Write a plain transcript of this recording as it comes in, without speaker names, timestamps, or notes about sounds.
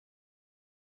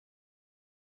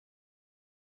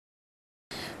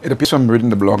It appears from reading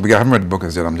the blog, because I haven't read the book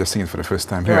as yet, I'm just seeing it for the first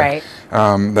time here, Right.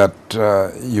 That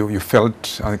you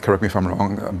felt, correct me if I'm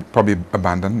wrong, probably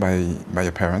abandoned by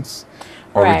your parents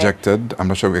or Right. rejected. I'm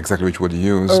not sure exactly which word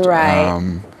you used.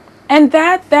 Right. And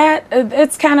that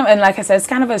it's kind of, and like I said, it's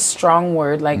kind of a strong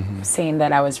word, like saying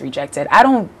that I was rejected. I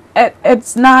don't,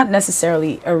 it's not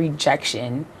necessarily a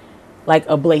rejection, like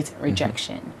a blatant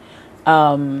rejection.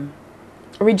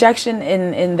 Rejection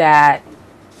in that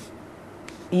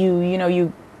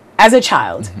you as a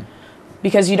child,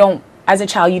 because as a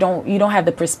child you don't have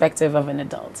the perspective of an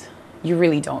adult. You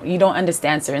really don't. You don't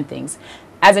understand certain things.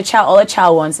 As a child, all a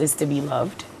child wants is to be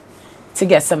loved, to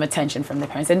get some attention from the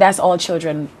parents, and that's all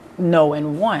children know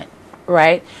and want,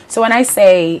 right? So when I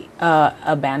say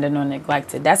abandoned or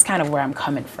neglected, that's kind of where I'm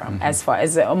coming from, as far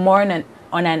as more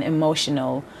on an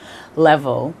emotional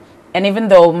level. And even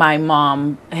though my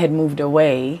mom had moved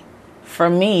away, for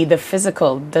me, the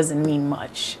physical doesn't mean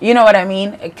much. You know what I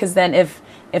mean? Because then if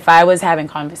I was having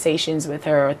conversations with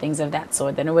her or things of that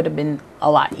sort, then it would have been a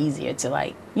lot easier to,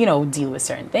 like, deal with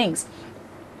certain things.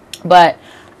 But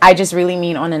I just really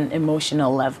mean on an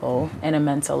emotional level and a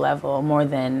mental level more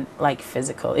than like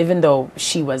physical, even though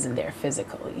she wasn't there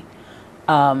physically.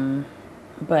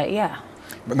 But yeah.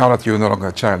 But now that you're no longer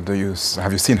a child,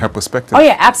 have you seen her perspective? Oh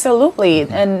yeah, absolutely.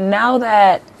 And now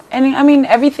that, and I mean,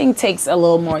 everything takes a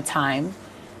little more time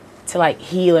to like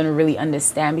heal and really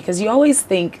understand, because you always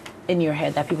think in your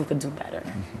head that people could do better.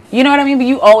 You know what I mean?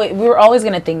 But we were always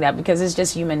going to think that, because it's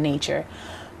just human nature.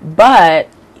 But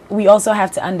we also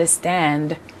have to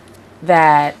understand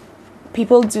that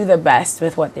people do the best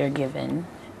with what they're given.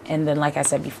 And then, like I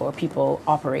said before, people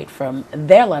operate from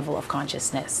their level of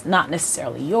consciousness, not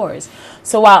necessarily yours.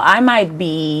 So while I might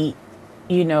be,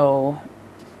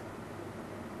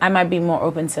 I might be more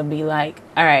open to be like,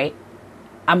 all right,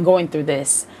 I'm going through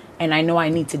this and I know I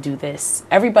need to do this.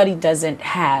 Everybody doesn't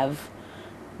have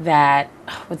that,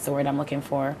 what's the word I'm looking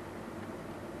for?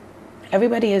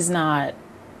 Everybody is not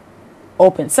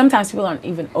open. Sometimes people aren't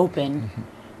even open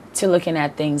to looking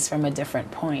at things from a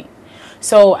different point.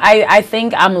 So I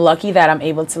think I'm lucky that I'm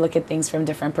able to look at things from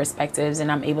different perspectives,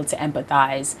 and I'm able to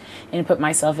empathize and put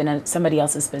myself in somebody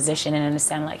else's position and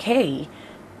understand, like, hey,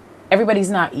 everybody's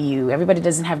not you. Everybody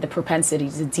doesn't have the propensity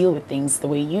to deal with things the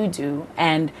way you do.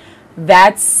 And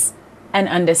that's an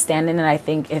understanding that I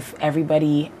think if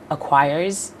everybody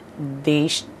acquires,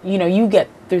 you get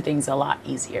through things a lot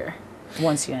easier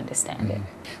once you understand it.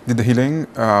 Did the healing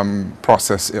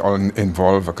process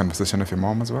involve a conversation with your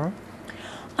mom as well?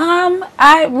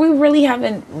 We really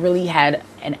haven't had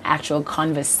an actual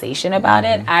conversation about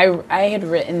it. I had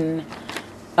written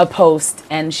a post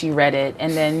and she read it,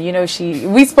 and then yes, yeah.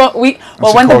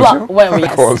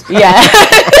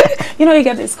 You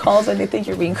get these calls and they think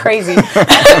you're being crazy.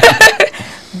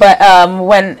 But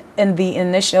when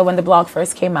the blog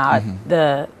first came out,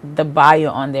 the bio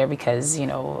on there, because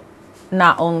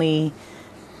not only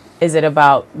is it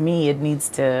about me,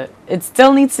 it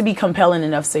still needs to be compelling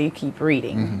enough so you keep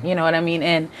reading. You know what I mean?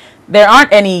 And there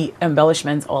aren't any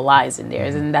embellishments or lies in there,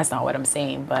 and that's not what I'm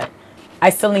saying, but I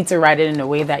still need to write it in a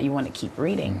way that you want to keep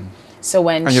reading. So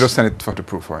when and you don't send it for the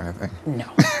proof or anything? No.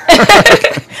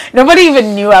 Nobody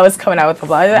even knew I was coming out with a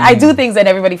blog. I do things that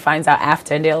everybody finds out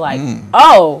after, and they're like,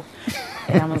 oh.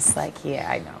 And I'm just like, yeah,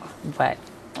 I know, but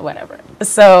whatever.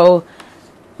 So,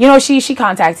 she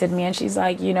contacted me and she's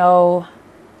like,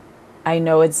 I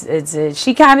know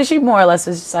she more or less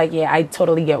was just like, yeah, I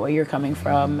totally get where you're coming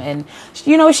from. And,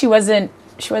 she wasn't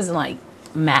like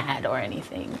mad or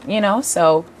anything,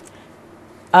 so,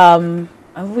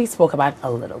 we spoke about it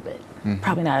a little bit,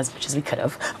 probably not as much as we could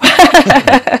have.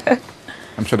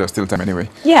 I'm sure there's still time anyway.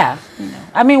 Yeah.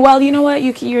 I mean, well, you know what?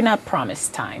 You're not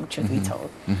promised time, truth be told.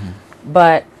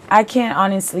 But I can't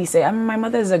honestly say, my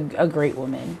mother's a great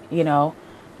woman,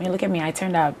 I mean, look at me. I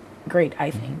turned out great, I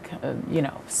think,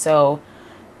 So,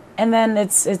 and then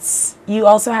it's you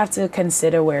also have to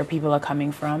consider where people are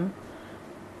coming from.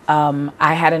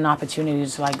 I had an opportunity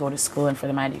to go to school and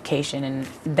further my education, and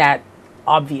that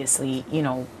obviously,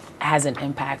 has an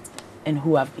impact in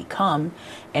who I've become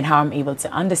and how I'm able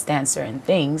to understand certain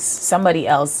things. Somebody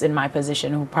else in my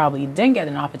position who probably didn't get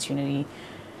an opportunity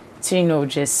to,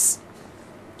 just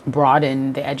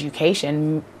broaden the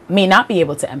education may not be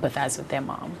able to empathize with their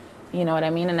mom. You know what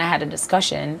I mean? And I had a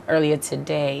discussion earlier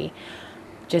today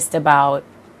just about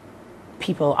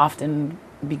people often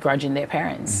begrudging their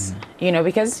parents,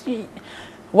 because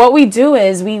what we do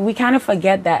is we kind of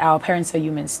forget that our parents are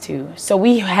humans too. So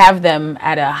we have them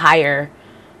at a higher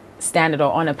standard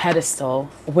or on a pedestal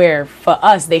where for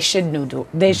us they should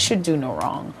do no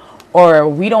wrong, or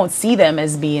we don't see them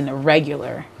as being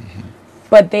irregular.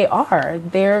 But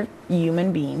they're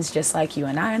human beings just like you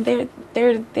and I, and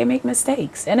they make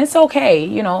mistakes, and it's okay.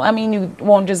 You know, I mean, you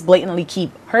won't just blatantly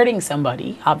keep hurting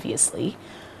somebody, obviously,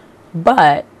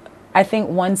 but I think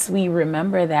once we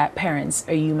remember that parents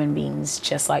are human beings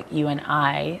just like you and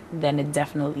I, then it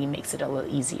definitely makes it a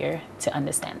little easier to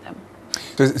understand them.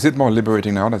 So is it more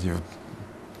liberating now that you've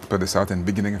put this out in the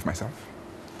beginning of myself?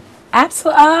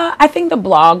 Absolutely. I think the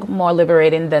blog more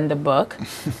liberating than the book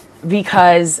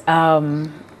because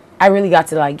I really got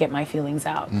to like get my feelings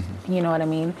out. You know what I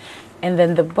mean? And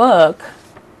then the book,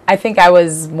 I think I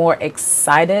was more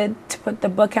excited to put the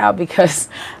book out because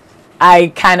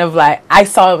I kind of like, I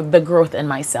saw the growth in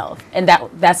myself, and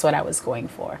that's what I was going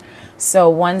for. So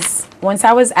once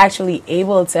I was actually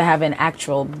able to have an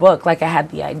actual book, like I had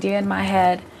the idea in my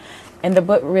head, and the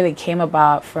book really came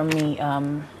about from me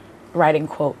writing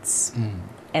quotes.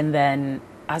 And then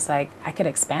I was like, I could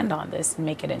expand on this and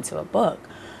make it into a book.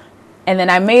 And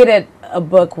then I made it a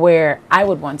book where I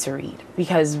would want to read,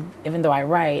 because even though I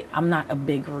write, I'm not a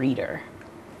big reader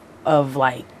of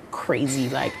like crazy,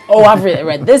 like, oh, I've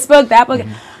read this book, that book.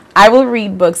 I will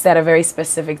read books that are very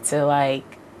specific to like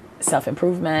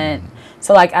self-improvement.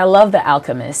 So like I love The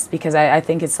Alchemist because I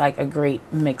think it's like a great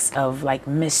mix of like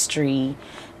mystery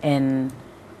and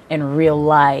real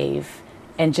life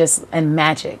and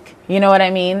magic. You know what I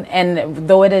mean? And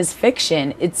though it is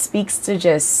fiction, it speaks to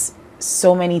just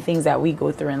so many things that we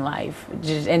go through in life,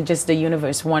 and just the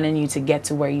universe wanting you to get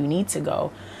to where you need to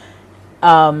go.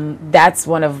 That's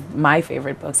one of my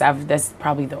favorite books. That's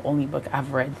probably the only book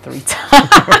I've read 3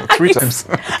 times. 3 times.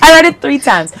 I read it 3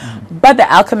 times. But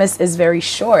The Alchemist is very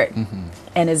short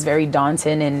and is very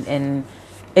daunting, and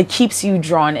it keeps you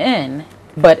drawn in,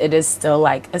 but it is still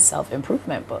like a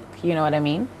self-improvement book. You know what I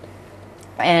mean?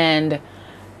 And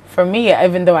for me,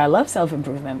 even though I love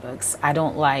self-improvement books, I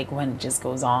don't like when it just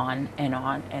goes on and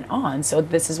on and on. So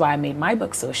this is why I made my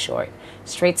book so short,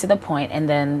 straight to the point, and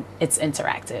then it's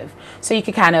interactive. So you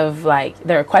could kind of like,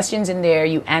 there are questions in there,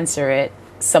 you answer it.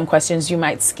 Some questions you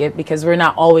might skip because we're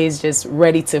not always just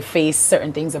ready to face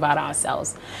certain things about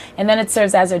ourselves. And then it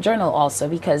serves as a journal also,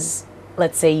 because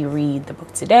let's say you read the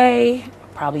book today,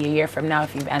 probably a year from now,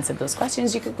 if you've answered those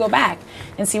questions, you could go back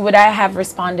and see, would I have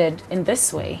responded in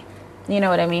this way? You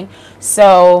know what I mean?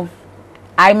 So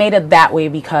I made it that way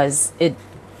because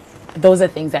those are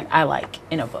things that I like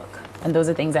in a book. And those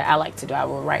are things that I like to do. I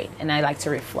will write and I like to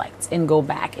reflect and go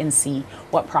back and see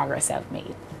what progress I've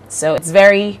made. So it's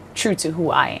very true to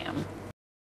who I am.